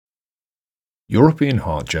European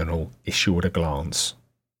Heart Journal, Issue at a Glance,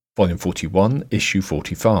 Volume 41, Issue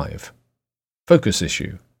 45. Focus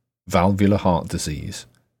Issue, Valvular Heart Disease,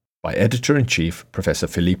 by Editor-in-Chief Professor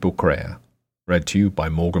Filippo Crea, read to you by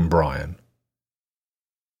Morgan Bryan.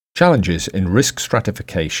 Challenges in risk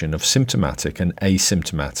stratification of symptomatic and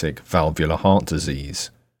asymptomatic valvular heart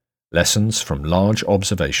disease. Lessons from large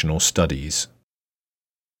observational studies.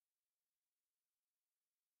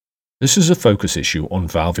 This is a focus issue on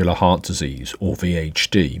valvular heart disease, or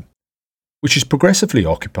VHD, which is progressively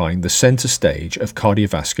occupying the center stage of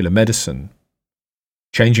cardiovascular medicine.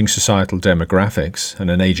 Changing societal demographics and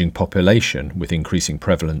an aging population with increasing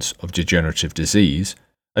prevalence of degenerative disease,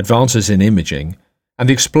 advances in imaging, and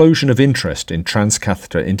the explosion of interest in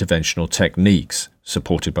transcatheter interventional techniques,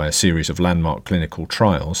 supported by a series of landmark clinical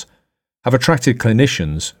trials, have attracted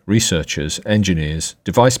clinicians, researchers, engineers,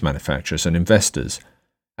 device manufacturers, and investors,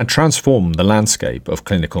 and transformed the landscape of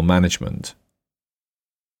clinical management.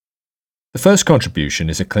 The first contribution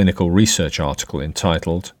is a clinical research article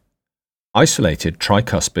entitled Isolated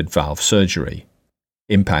Tricuspid Valve Surgery: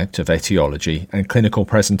 Impact of Etiology and Clinical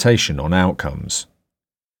Presentation on Outcomes,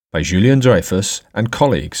 by Julien Dreyfus and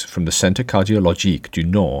colleagues from the Centre Cardiologique du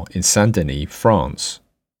Nord in Saint-Denis, France.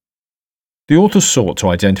 The authors sought to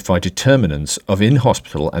identify determinants of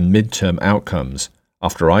in-hospital and mid-term outcomes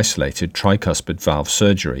after isolated tricuspid valve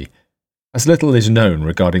surgery, as little is known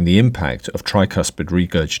regarding the impact of tricuspid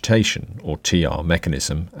regurgitation, or TR,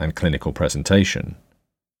 mechanism and clinical presentation.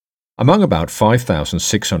 Among about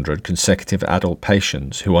 5,600 consecutive adult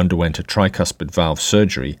patients who underwent a tricuspid valve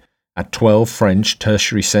surgery at 12 French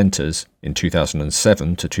tertiary centres in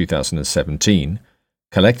 2007 to 2017,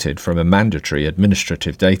 collected from a mandatory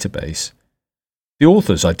administrative database, the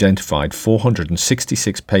authors identified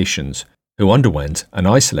 466 patients who underwent an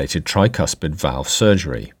isolated tricuspid valve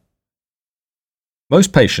surgery.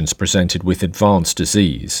 Most patients presented with advanced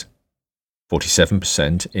disease,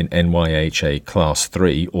 47% in NYHA Class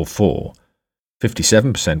 3 or 4,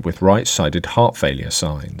 57% with right-sided heart failure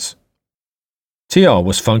signs. TR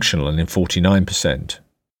was functional in 49%,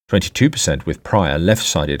 22% with prior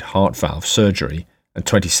left-sided heart valve surgery, and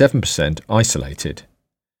 27% isolated,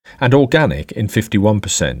 and organic in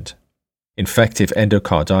 51%. Infective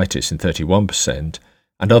endocarditis in 31%,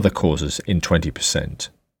 and other causes in 20%.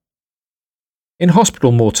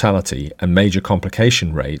 In-hospital mortality and major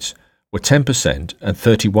complication rates were 10% and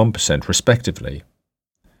 31% respectively.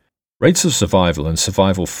 Rates of survival and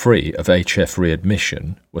survival-free of HF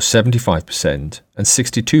readmission were 75% and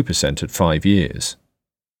 62% at 5 years.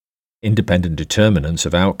 Independent determinants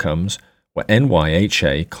of outcomes were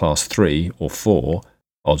NYHA Class 3 or 4,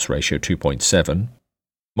 odds ratio 2.7,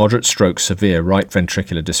 moderate stroke severe right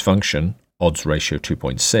ventricular dysfunction, odds ratio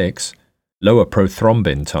 2.6, lower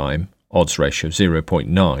prothrombin time, odds ratio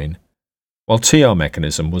 0.9, while TR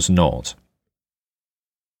mechanism was not.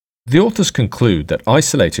 The authors conclude that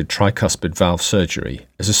isolated tricuspid valve surgery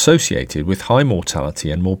is associated with high mortality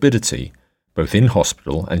and morbidity, both in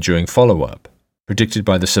hospital and during follow-up, predicted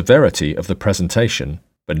by the severity of the presentation,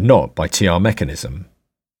 but not by TR mechanism.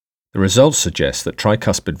 The results suggest that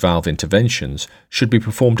tricuspid valve interventions should be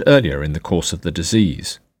performed earlier in the course of the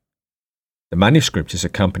disease. The manuscript is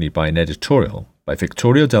accompanied by an editorial by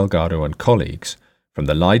Victoria Delgado and colleagues from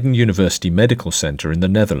the Leiden University Medical Center in the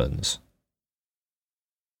Netherlands.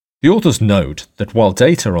 The authors note that while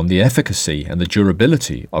data on the efficacy and the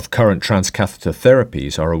durability of current transcatheter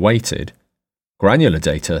therapies are awaited, granular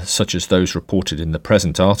data such as those reported in the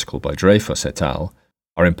present article by Dreyfus et al.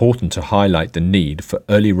 Are important to highlight the need for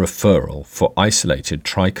early referral for isolated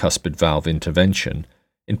tricuspid valve intervention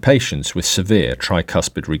in patients with severe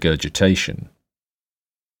tricuspid regurgitation.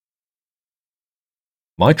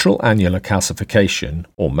 Mitral annular calcification,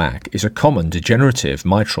 or MAC, is a common degenerative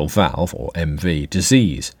mitral valve, or MV,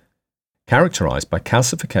 disease, characterized by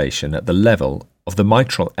calcification at the level of the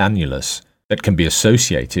mitral annulus that can be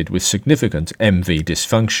associated with significant MV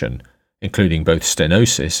dysfunction, including both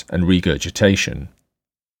stenosis and regurgitation.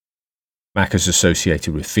 MAC is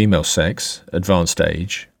associated with female sex, advanced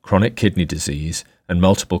age, chronic kidney disease, and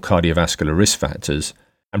multiple cardiovascular risk factors,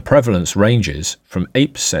 and prevalence ranges from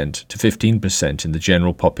 8% to 15% in the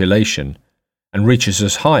general population, and reaches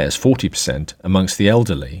as high as 40% amongst the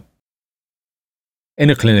elderly. In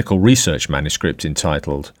a clinical research manuscript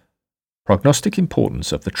entitled Prognostic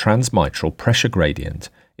Importance of the Transmitral Pressure Gradient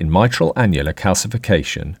in Mitral Annular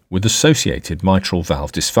Calcification with Associated Mitral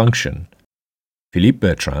Valve Dysfunction, Philippe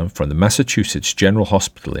Bertrand from the Massachusetts General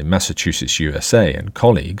Hospital in Massachusetts, USA, and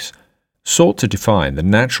colleagues sought to define the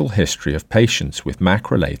natural history of patients with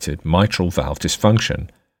MAC-related mitral valve dysfunction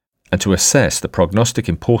and to assess the prognostic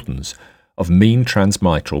importance of mean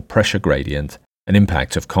transmitral pressure gradient and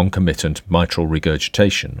impact of concomitant mitral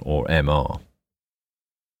regurgitation, or MR.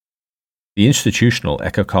 The institutional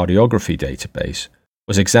echocardiography database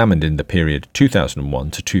was examined in the period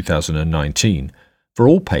 2001 to 2019 for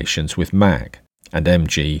all patients with MAG and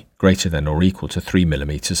MG greater than or equal to 3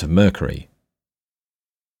 mm of mercury.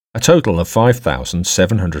 A total of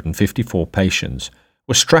 5,754 patients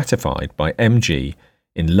were stratified by MG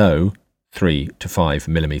in low 3 to 5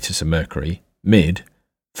 mm of mercury, mid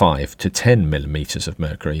 5 to 10 mm of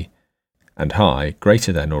mercury, and high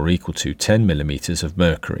greater than or equal to 10 mm of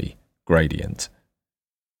mercury gradient.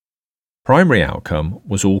 Primary outcome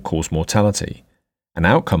was all-cause mortality, and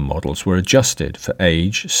outcome models were adjusted for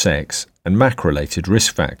age, sex, and MAC-related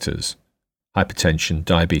risk factors: hypertension,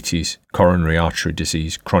 diabetes, coronary artery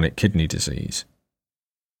disease, chronic kidney disease.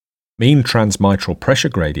 Mean transmitral pressure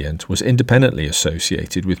gradient was independently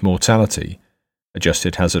associated with mortality,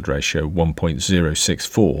 adjusted hazard ratio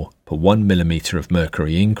 1.064 per 1 mm of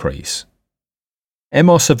mercury increase.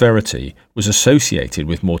 MR severity was associated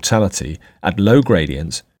with mortality at low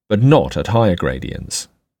gradients but not at higher gradients.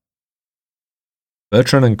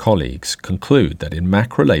 Bertrand and colleagues conclude that in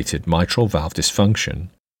MAC-related mitral valve dysfunction,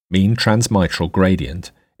 mean transmitral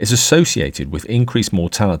gradient is associated with increased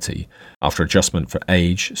mortality after adjustment for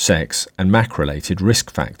age, sex, and MAC-related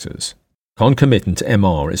risk factors. Concomitant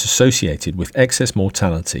MR is associated with excess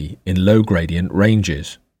mortality in low gradient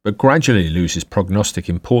ranges, but gradually loses prognostic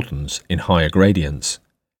importance in higher gradients,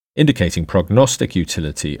 indicating prognostic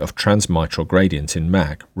utility of transmitral gradient in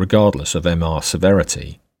MAC regardless of MR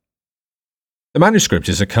severity. The manuscript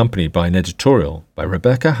is accompanied by an editorial by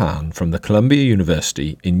Rebecca Hahn from the Columbia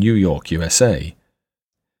University in New York, USA,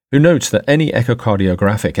 who notes that any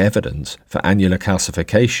echocardiographic evidence for annular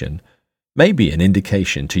calcification may be an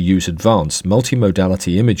indication to use advanced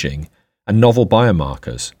multimodality imaging and novel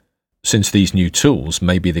biomarkers, since these new tools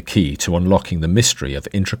may be the key to unlocking the mystery of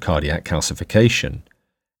intracardiac calcification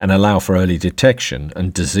and allow for early detection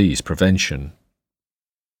and disease prevention.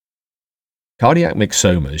 Cardiac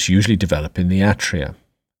myxomas usually develop in the atria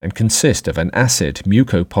and consist of an acid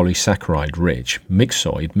mucopolysaccharide-rich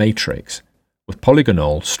myxoid matrix with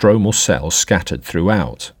polygonal stromal cells scattered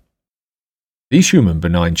throughout. These human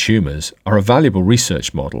benign tumours are a valuable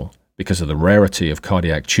research model because of the rarity of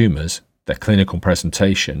cardiac tumours, their clinical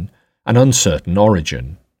presentation, and uncertain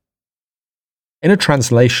origin. In a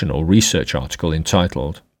translational research article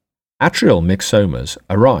entitled "Atrial Myxomas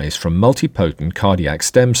Arise from Multipotent Cardiac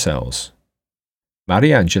Stem Cells,"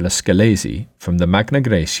 Mariangela Scalesi from the Magna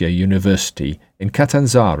Grecia University in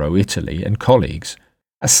Catanzaro, Italy, and colleagues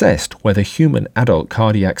assessed whether human adult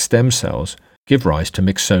cardiac stem cells give rise to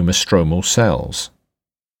myxoma stromal cells.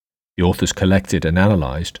 The authors collected and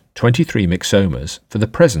analyzed 23 myxomas for the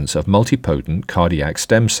presence of multipotent cardiac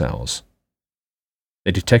stem cells.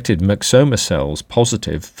 They detected myxoma cells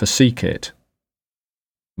positive for c-KIT.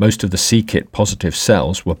 Most of the c-KIT positive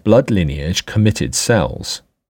cells were blood lineage committed cells.